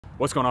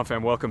What's going on,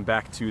 fam? Welcome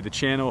back to the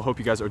channel. Hope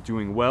you guys are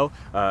doing well.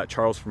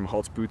 Charles from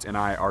Halt's Boots and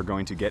I are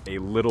going to get a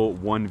little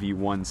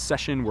 1v1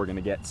 session. We're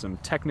gonna get some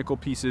technical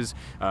pieces,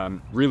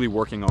 really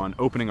working on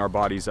opening our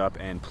bodies up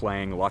and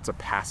playing lots of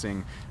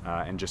passing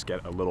and just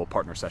get a little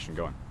partner session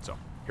going. So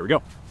here we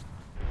go.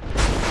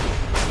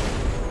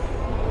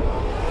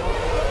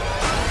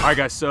 All right,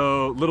 guys,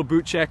 so little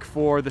boot check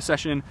for the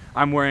session.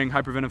 I'm wearing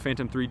Hypervenom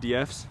Phantom 3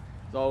 DFs.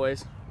 As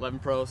always, 11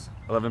 Pros.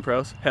 11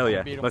 Pros? Hell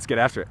yeah, let's get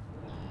after it.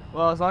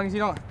 Well, as long as you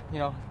don't,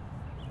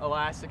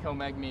 elastico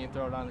meg me and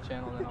throw it on the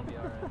channel, then I'll be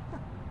all right.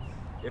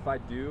 If I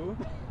do,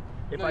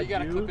 you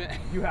gotta clip it.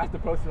 You have to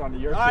post it on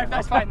your channel. All right,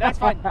 that's fine, that's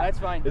fine, that's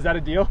fine. Is that a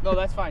deal? No,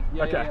 that's fine.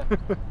 Yeah, okay.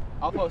 yeah.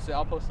 I'll post it,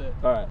 All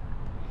right.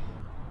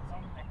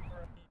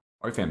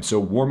 Alright, fam, so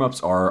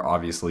warm-ups are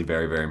obviously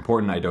very, very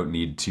important. I don't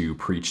need to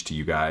preach to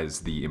you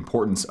guys the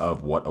importance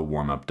of what a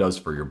warm-up does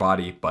for your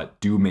body, but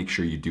do make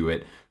sure you do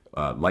it.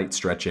 Light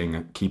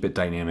stretching, keep it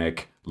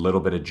dynamic,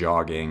 little bit of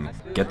jogging,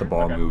 get the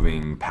ball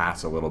moving,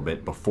 pass a little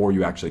bit before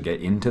you actually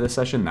get into the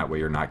session. That way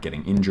you're not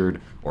getting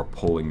injured or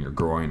pulling your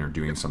groin or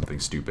doing something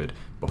stupid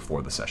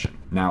before the session.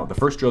 Now, the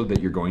first drill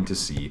that you're going to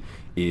see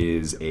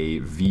is a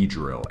V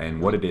drill. And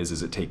what it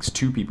is it takes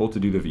two people to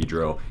do the V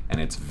drill,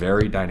 and it's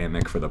very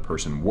dynamic for the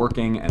person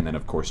working. And then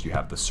of course you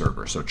have the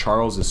server. So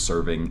Charles is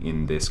serving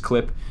in this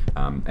clip.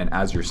 And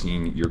as you're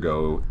seeing, you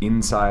go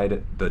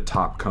inside the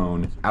top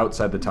cone,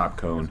 outside the top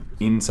cone,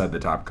 inside the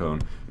top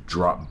cone,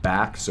 drop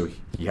back, so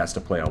he has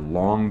to play a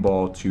long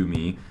ball to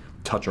me,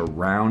 touch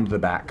around the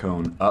back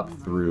cone, up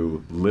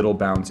through, little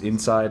bounce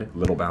inside,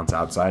 little bounce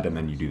outside, and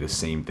then you do the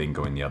same thing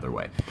going the other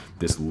way.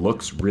 This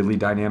looks really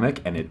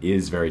dynamic, and it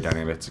is very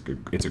dynamic.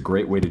 It's a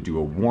great way to do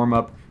a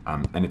warm-up,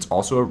 and it's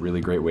also a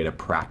really great way to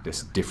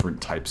practice different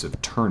types of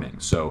turning.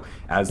 So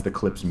as the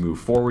clips move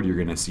forward, you're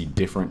gonna see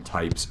different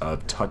types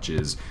of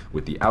touches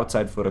with the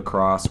outside foot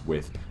across,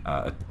 with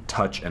a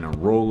touch and a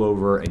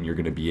rollover, and you're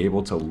gonna be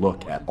able to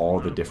look at all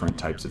the different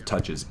types of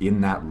touches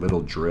in that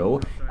little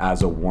drill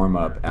as a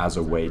warm-up, as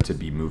a way to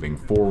be moving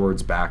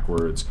forwards,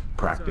 backwards,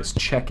 practice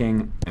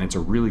checking, and it's a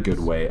really good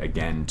way,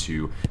 again,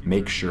 to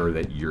make sure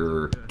that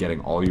you're getting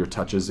all your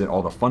touches in,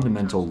 all the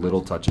fundamental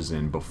little touches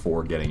in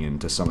before getting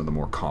into some of the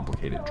more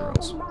complicated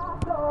drills.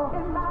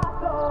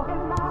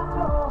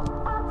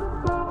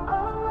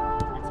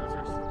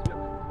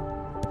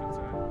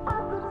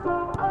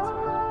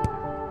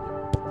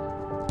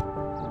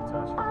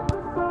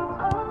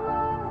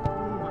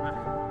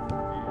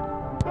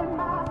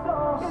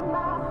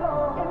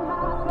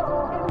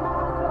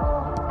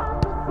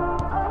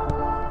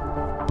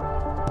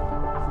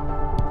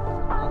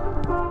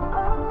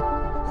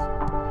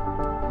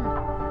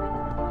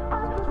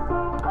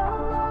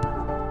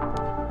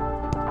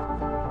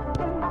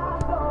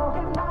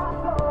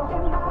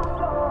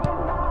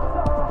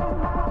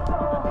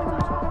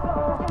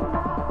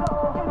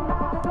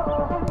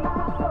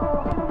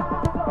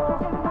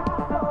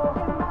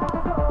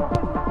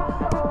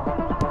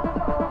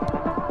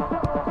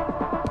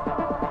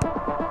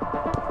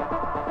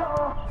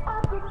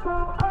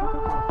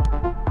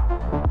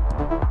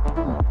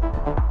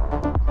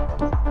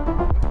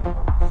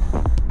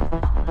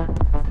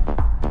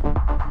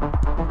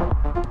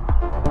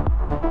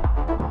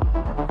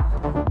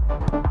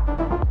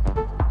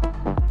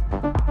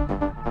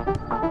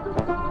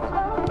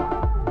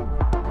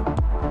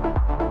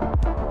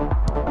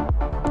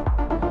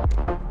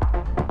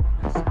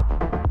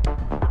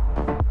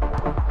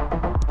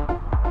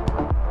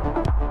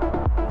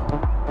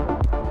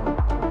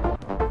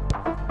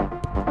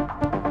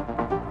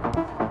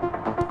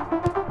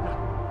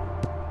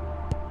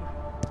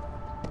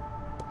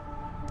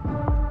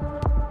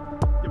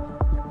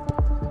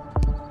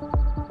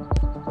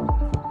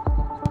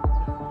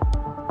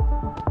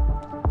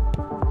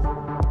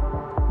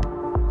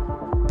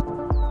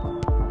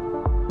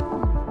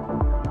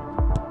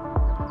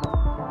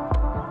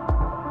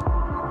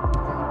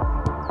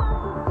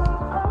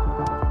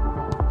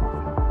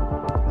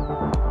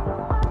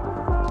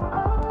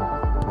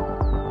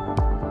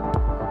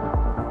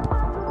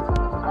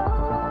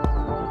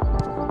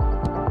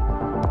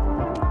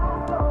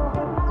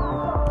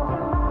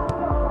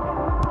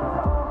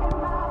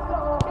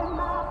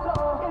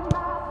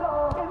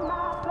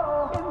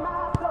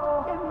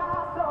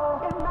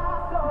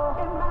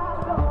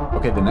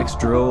 Okay, the next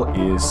drill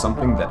is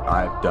something that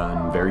I've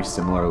done very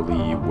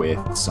similarly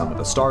with some of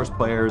the Stars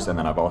players, and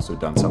then I've also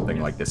done something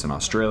like this in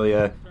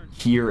Australia.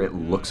 Here it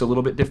looks a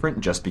little bit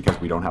different just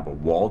because we don't have a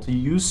wall to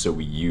use, so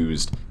we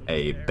used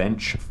a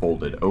bench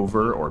folded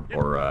over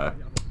or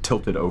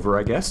tilted over,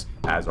 I guess,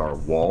 as our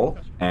wall.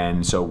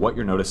 And so what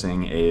you're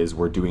noticing is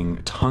we're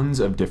doing tons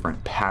of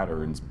different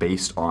patterns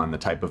based on the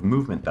type of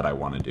movement that I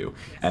want to do.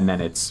 And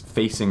then it's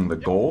facing the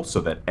goal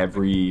so that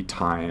every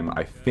time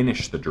I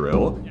finish the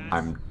drill,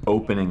 I'm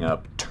opening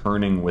up,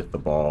 turning with the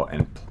ball,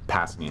 and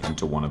passing it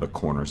into one of the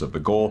corners of the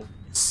goal.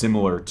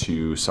 Similar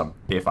to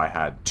if I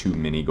had two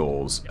mini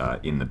goals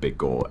in the big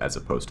goal as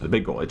opposed to the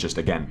big goal. It just,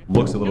 again,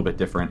 looks a little bit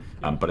different,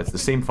 but it's the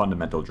same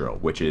fundamental drill,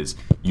 which is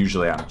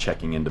usually I'm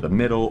checking into the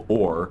middle,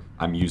 or or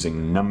I'm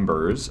using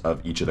numbers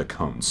of each of the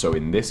cones. So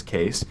in this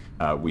case,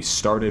 we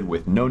started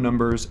with no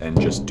numbers and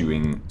just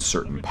doing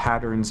certain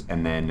patterns,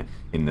 and then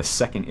in the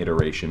second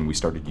iteration we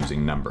started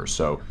using numbers.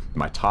 So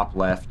my front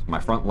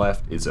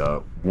left is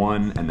a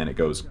 1, and then it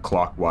goes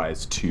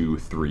clockwise 2,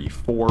 3,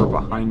 4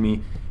 behind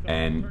me,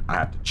 and I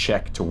have to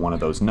check to one of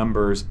those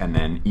numbers, and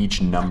then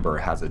each number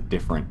has a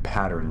different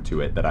pattern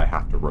to it that I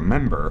have to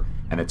remember,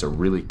 and it's a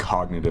really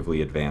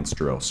cognitively advanced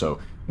drill. So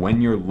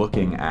when you're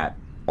looking at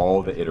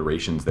all the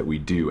iterations that we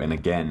do, and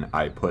again,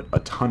 I put a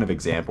ton of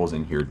examples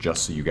in here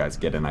just so you guys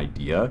get an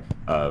idea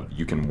of,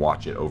 you can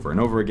watch it over and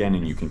over again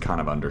and you can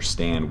kind of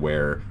understand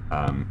where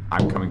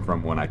I'm coming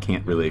from when I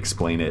can't really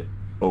explain it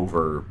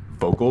over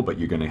vocal, but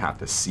you're going to have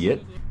to see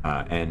it,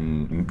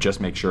 and just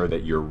make sure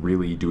that you're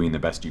really doing the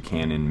best you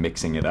can in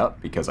mixing it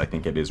up, because I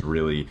think it is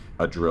really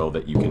a drill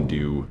that you can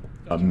do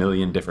a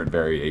million different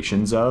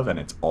variations of, and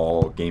it's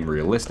all game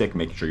realistic.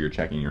 Make sure you're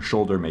checking your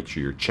shoulder, make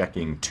sure you're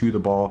checking to the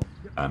ball,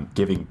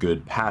 giving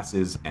good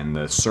passes, and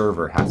the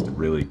server has to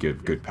really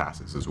give good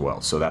passes as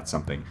well. So that's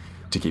something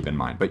to keep in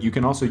mind. But you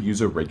can also use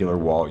a regular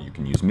wall, you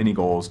can use mini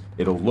goals.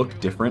 It'll look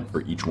different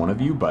for each one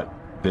of you, but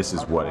this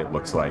is what it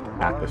looks like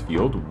at the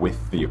field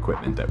with the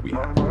equipment that we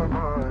have.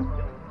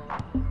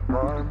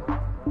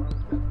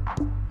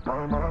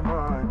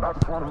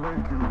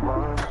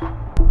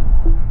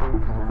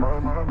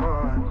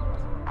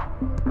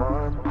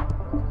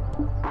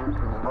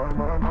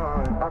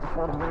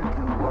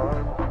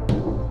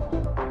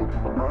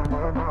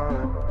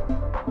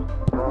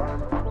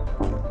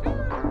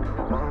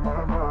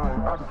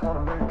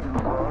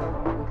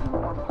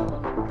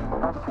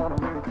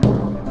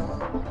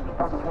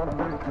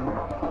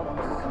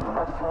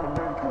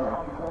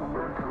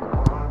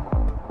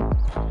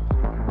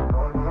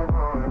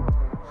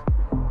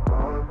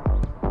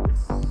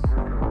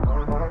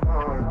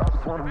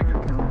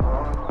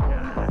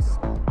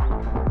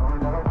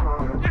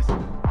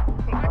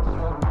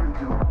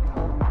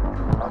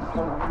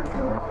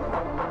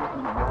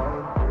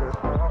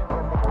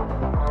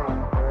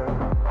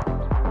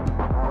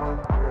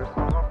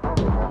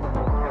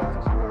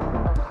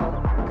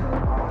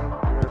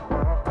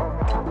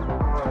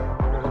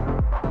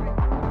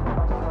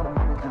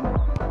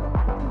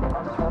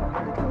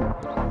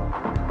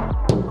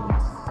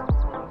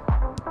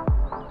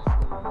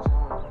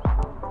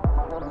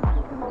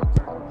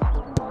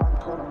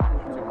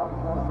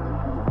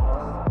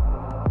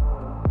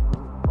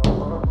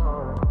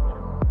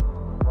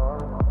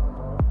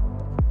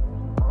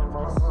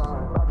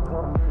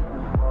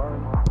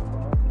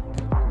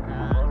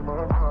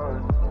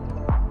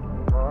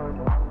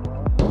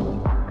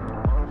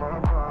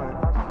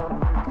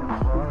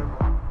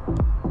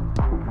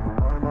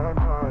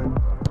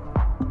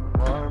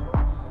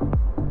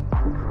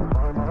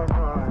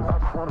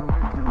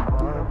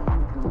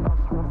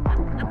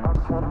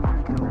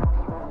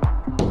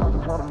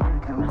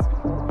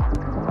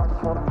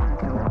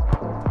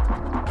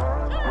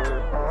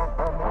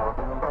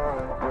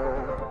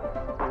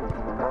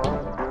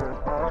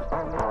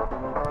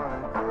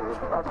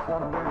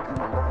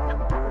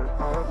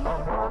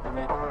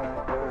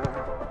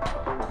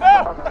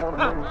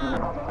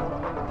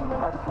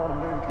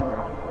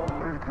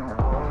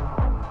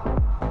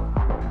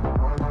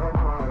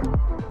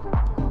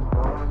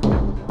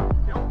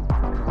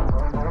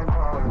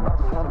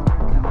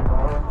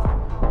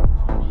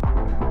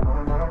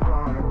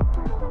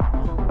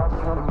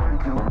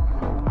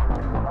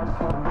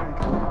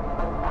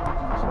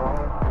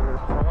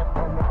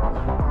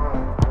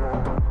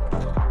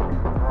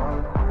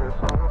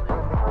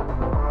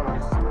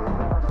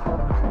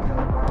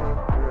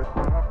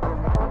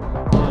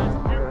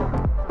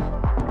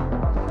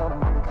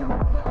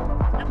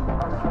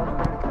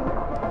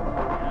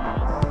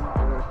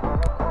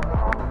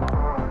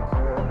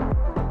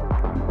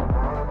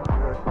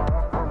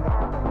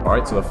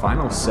 Alright, so the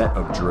final set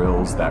of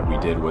drills that we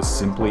did was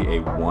simply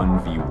a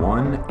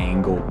 1v1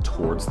 angled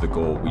towards the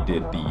goal. We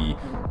did the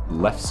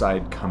left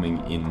side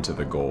coming into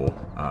the goal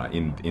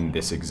in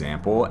this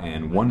example,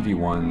 and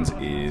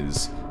 1v1s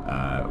is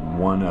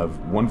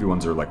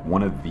 1v1s are like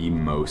one of the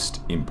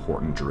most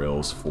important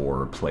drills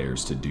for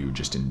players to do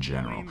just in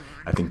general.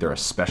 I think they're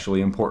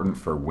especially important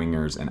for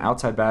wingers and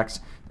outside backs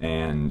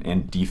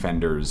and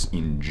defenders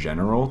in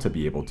general to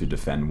be able to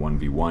defend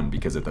 1v1,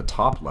 because at the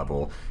top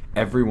level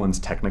everyone's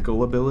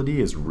technical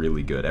ability is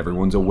really good,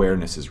 everyone's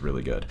awareness is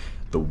really good.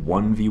 The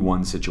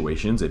 1v1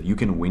 situations, if you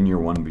can win your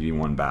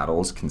 1v1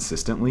 battles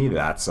consistently,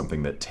 that's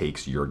something that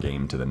takes your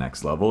game to the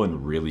next level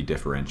and really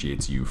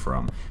differentiates you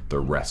from the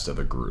rest of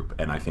the group.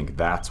 And I think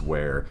that's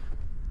where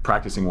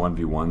practicing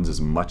 1v1s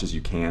as much as you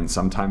can.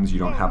 Sometimes you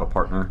don't have a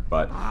partner,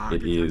 but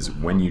it is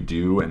when you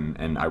do,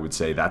 and I would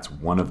say that's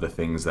one of the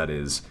things that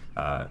is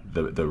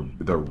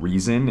the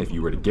reason, if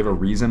you were to give a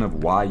reason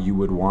of why you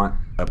would want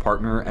a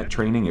partner at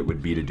training, it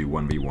would be to do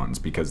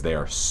 1v1s, because they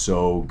are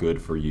so good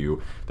for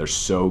you, they're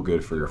so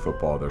good for your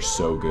football, they're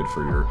so good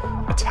for your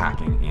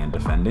attacking and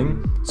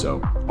defending.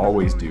 So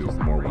always do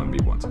more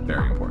 1v1s,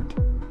 very important.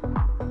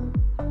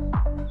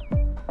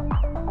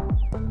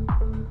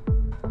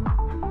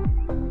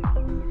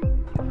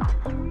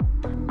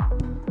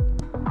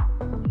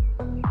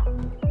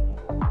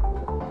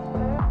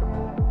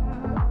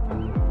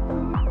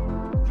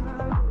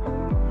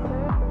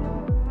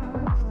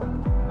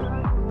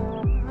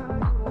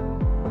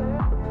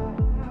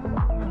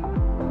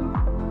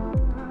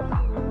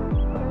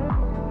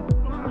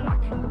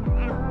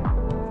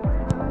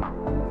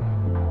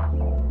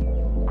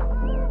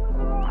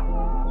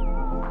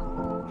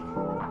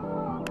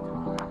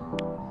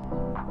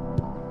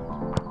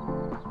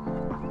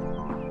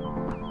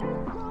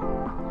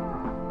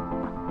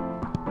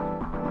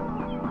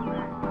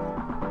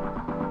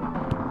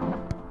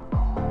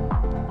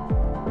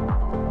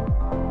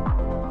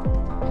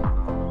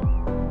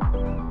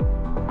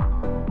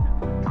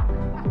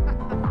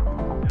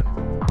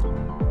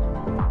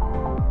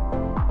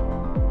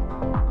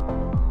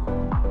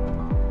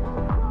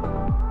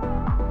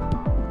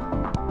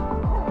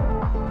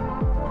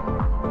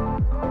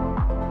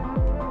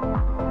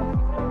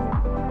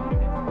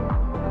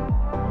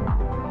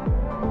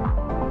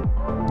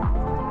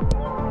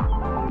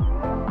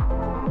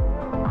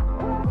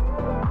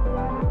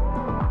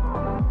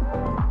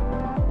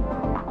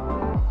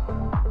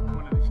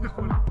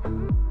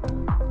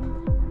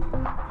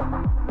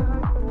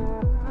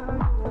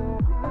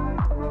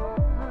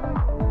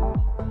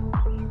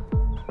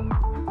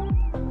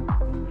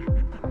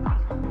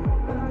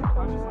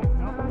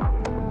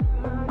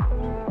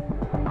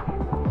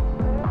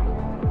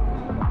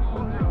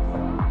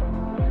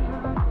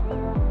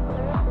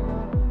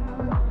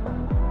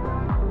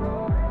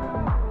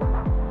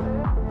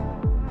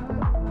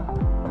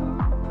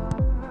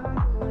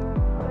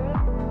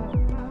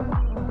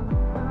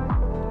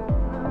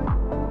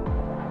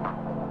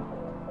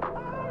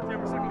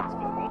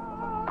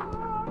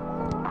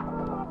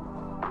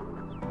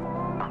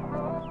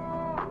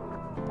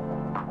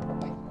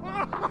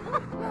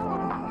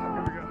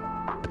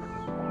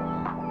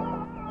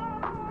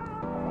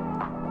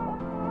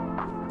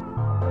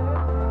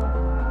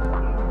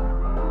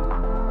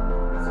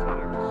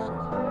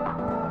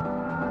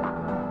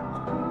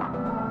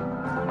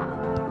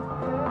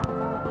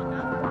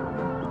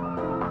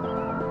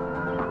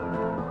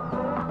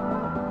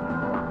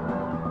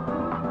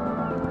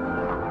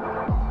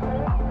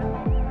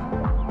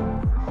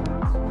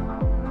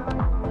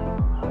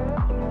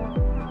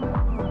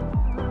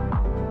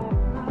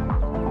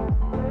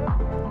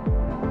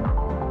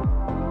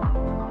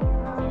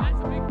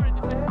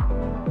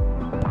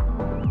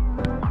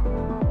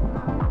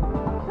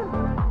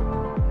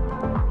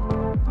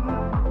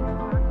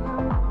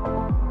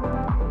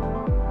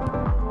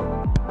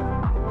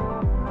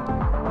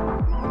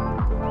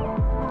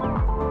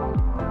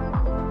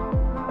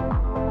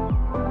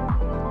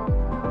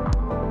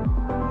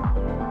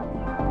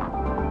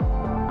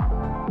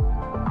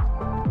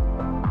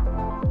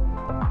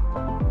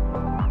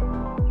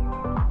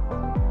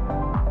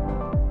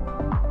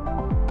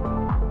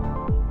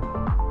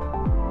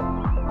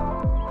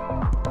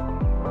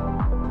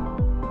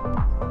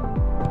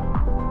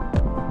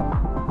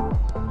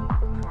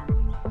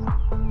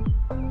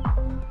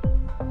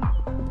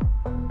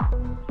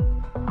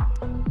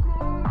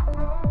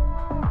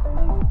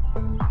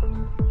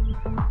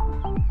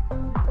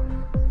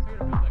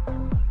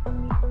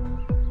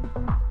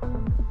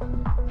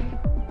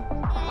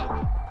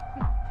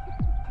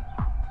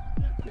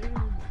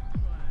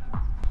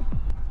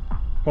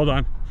 Hold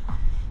on.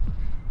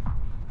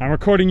 I'm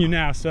recording you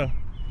now, so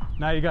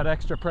now you got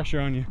extra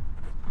pressure on you.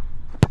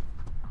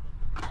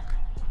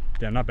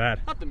 Damn, not bad.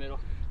 Up the middle.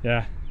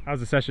 Yeah, how's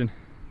the session?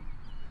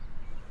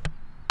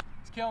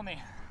 It's killing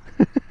me.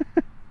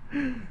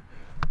 All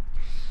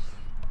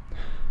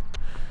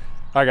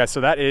right, guys, so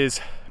that is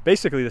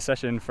basically the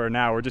session for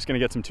now. We're just gonna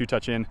get some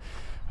 2-touch in.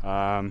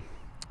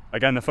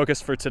 Again, the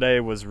focus for today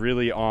was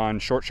really on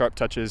short, sharp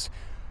touches.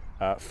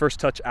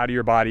 First touch out of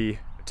your body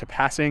to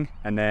passing,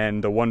 and then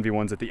the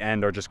 1v1s at the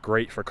end are just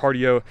great for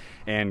cardio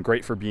and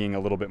great for being a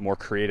little bit more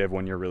creative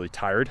when you're really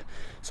tired.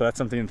 So that's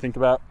something to think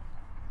about.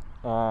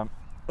 Oh,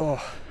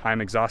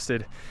 I'm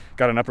exhausted.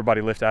 Got an upper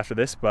body lift after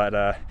this, but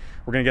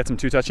we're gonna get some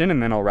 2-touch in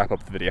and then I'll wrap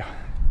up the video.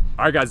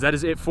 All right, guys, that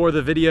is it for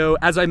the video.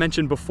 As I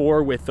mentioned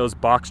before with those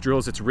box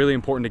drills, it's really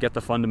important to get the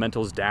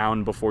fundamentals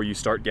down before you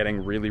start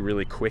getting really,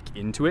 really quick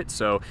into it.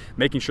 So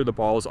making sure the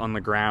ball is on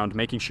the ground,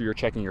 making sure you're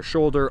checking your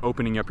shoulder,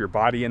 opening up your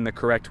body in the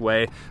correct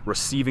way,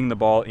 receiving the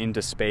ball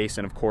into space,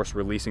 and of course,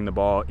 releasing the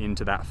ball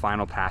into that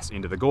final pass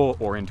into the goal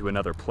or into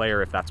another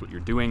player if that's what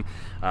you're doing.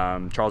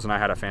 Charles and I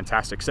had a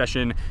fantastic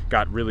session,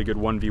 got really good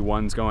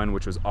 1v1s going,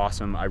 which was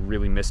awesome. I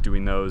really miss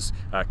doing those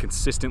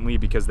consistently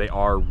because they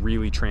are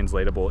really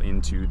translatable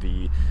into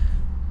the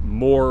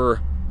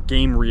more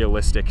game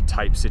realistic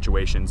type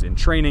situations in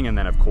training and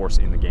then of course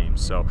in the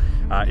games. So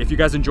if you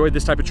guys enjoyed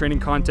this type of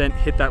training content,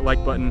 hit that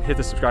like button, hit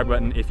the subscribe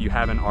button if you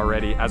haven't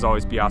already. As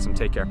always, be awesome,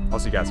 take care. I'll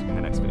see you guys in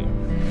the next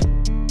video.